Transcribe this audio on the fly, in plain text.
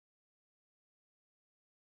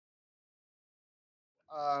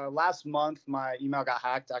Last month, my email got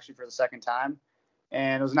hacked actually for the second time,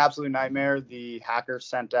 and it was an absolute nightmare. The hacker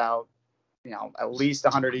sent out, at least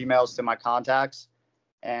 100 emails to my contacts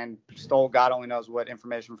and stole God only knows what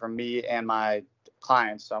information from me and my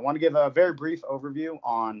clients. So I want to give a very brief overview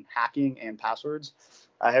on hacking and passwords.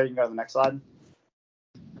 Here, you can go to the next slide.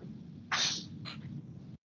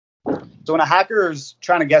 So when a hacker is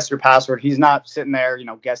trying to guess your password, he's not sitting there,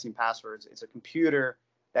 guessing passwords. It's a computer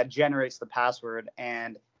that generates the password,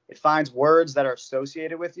 and it finds words that are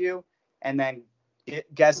associated with you, and then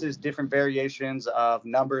it guesses different variations of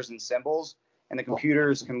numbers and symbols. And the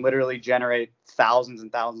computers can literally generate thousands and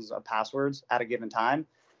thousands of passwords at a given time.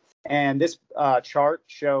 And this chart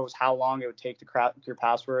shows how long it would take to crack your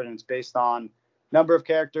password, and it's based on number of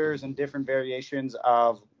characters and different variations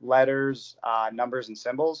of letters, numbers, and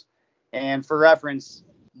symbols. And for reference,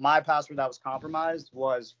 my password that was compromised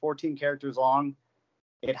was 14 characters long.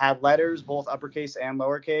 It had letters, both uppercase and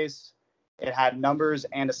lowercase. It had numbers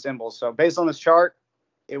and a symbol. So based on this chart,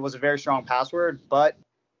 it was a very strong password, but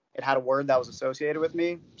it had a word that was associated with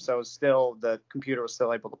me. So still, the computer was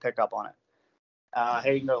still able to pick up on it.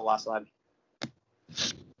 Hey, you can go to the last slide.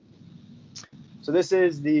 So this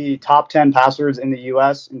is the top 10 passwords in the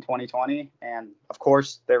US in 2020. And of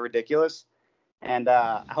course, they're ridiculous. And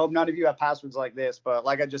I hope none of you have passwords like this, but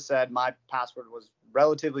like I just said, my password was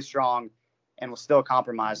relatively strong and was still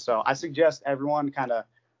compromised. So I suggest everyone kind of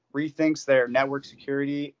rethinks their network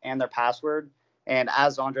security and their password. And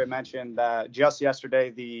as Andre mentioned, just yesterday,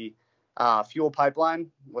 the fuel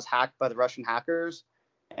pipeline was hacked by the Russian hackers.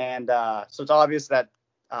 And so it's obvious that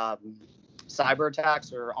cyber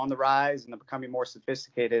attacks are on the rise and they're becoming more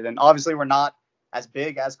sophisticated. And obviously, we're not as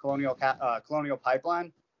big as Colonial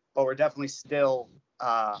Pipeline, but we're definitely still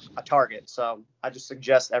a target. So I just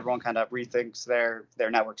suggest everyone kind of rethinks their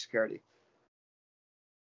network security.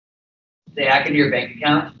 They hack into your bank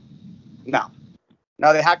account?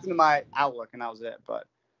 No, they hacked into my Outlook, and that was it. But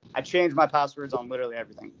I changed my passwords on literally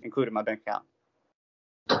everything, including my bank account.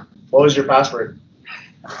 What was your password?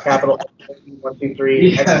 Capital 1, 2,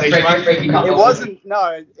 3. It wasn't.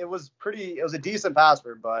 No, it was pretty. It was a decent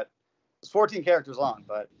password, but it was 14 characters long.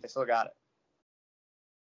 But they still got it.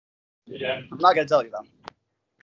 Yeah. I'm not gonna tell you though.